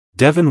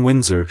Devon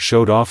Windsor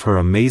showed off her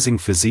amazing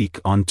physique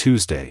on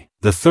Tuesday.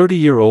 The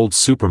 30-year-old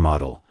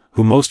supermodel,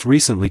 who most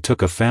recently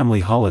took a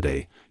family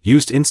holiday,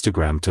 used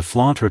Instagram to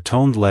flaunt her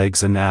toned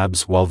legs and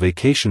abs while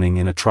vacationing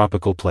in a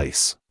tropical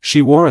place.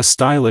 She wore a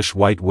stylish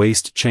white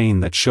waist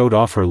chain that showed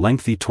off her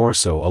lengthy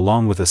torso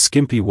along with a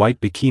skimpy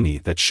white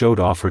bikini that showed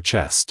off her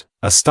chest.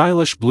 A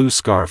stylish blue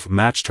scarf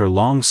matched her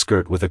long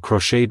skirt with a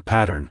crocheted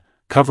pattern,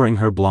 covering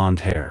her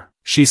blonde hair.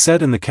 She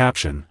said in the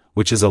caption,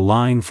 which is a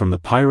line from the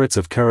Pirates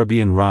of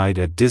Caribbean ride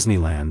at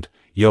Disneyland,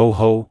 yo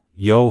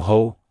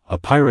ho, a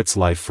pirate's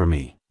life for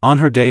me. On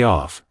her day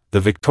off, the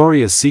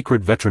Victoria's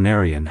Secret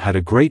veterinarian had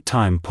a great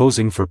time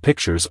posing for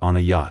pictures on a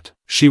yacht.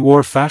 She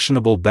wore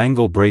fashionable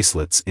bangle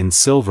bracelets in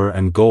silver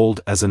and gold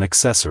as an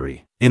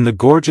accessory. In the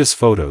gorgeous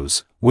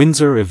photos,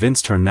 Windsor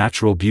evinced her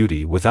natural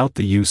beauty without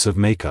the use of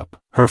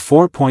makeup. Her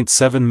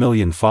 4.7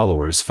 million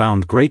followers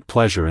found great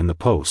pleasure in the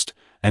post,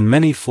 and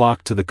many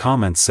flocked to the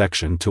comments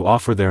section to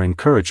offer their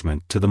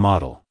encouragement to the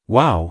model.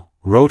 "Wow,"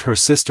 wrote her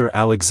sister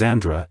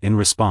Alexandra in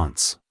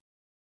response.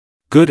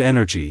 "Good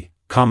energy,"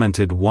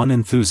 commented one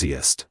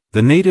enthusiast.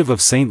 The native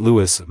of St.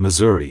 Louis,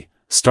 Missouri,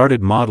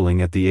 started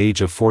modeling at the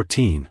age of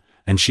 14,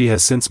 and she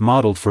has since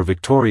modeled for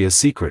Victoria's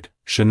Secret,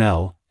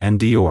 Chanel, and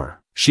Dior.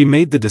 She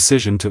made the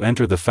decision to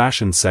enter the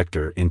fashion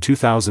sector in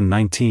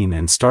 2019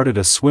 and started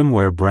a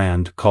swimwear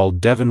brand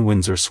called Devon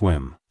Windsor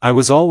Swim. "I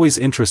was always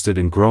interested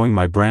in growing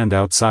my brand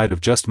outside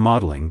of just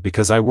modeling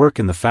because I work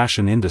in the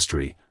fashion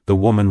industry," the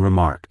woman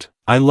remarked.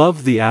 "I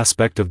love the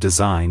aspect of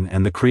design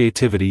and the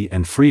creativity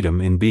and freedom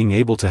in being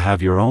able to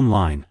have your own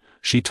line,"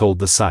 she told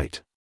the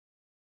site.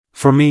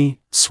 "For me,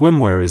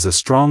 swimwear is a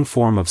strong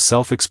form of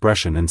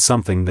self-expression and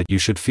something that you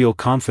should feel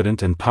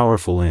confident and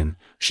powerful in,"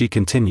 she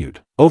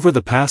continued. "Over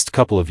the past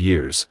couple of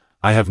years,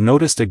 I have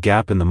noticed a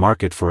gap in the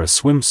market for a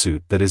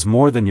swimsuit that is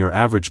more than your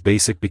average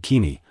basic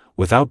bikini,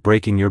 without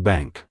breaking your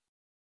bank.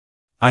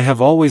 I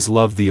have always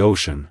loved the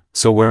ocean,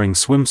 so wearing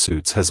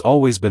swimsuits has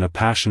always been a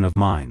passion of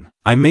mine.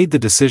 I made the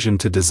decision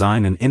to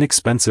design an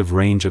inexpensive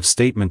range of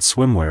statement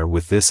swimwear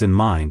with this in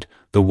mind,"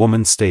 the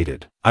woman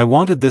stated. "I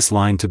wanted this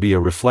line to be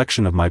a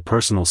reflection of my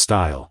personal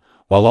style,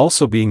 while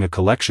also being a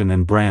collection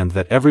and brand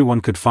that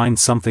everyone could find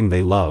something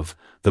they love,"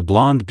 the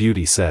blonde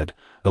beauty said,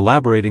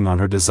 elaborating on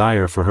her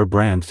desire for her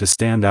brand to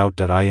stand out.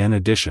 In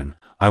addition,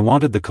 "I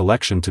wanted the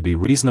collection to be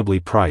reasonably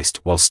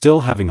priced while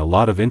still having a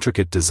lot of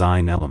intricate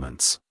design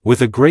elements.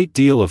 With a great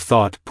deal of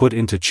thought put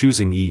into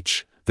choosing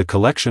each, the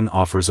collection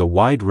offers a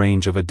wide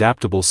range of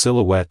adaptable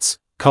silhouettes,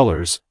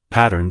 colors,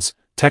 patterns,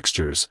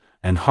 textures,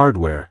 and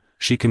hardware,"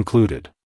 she concluded.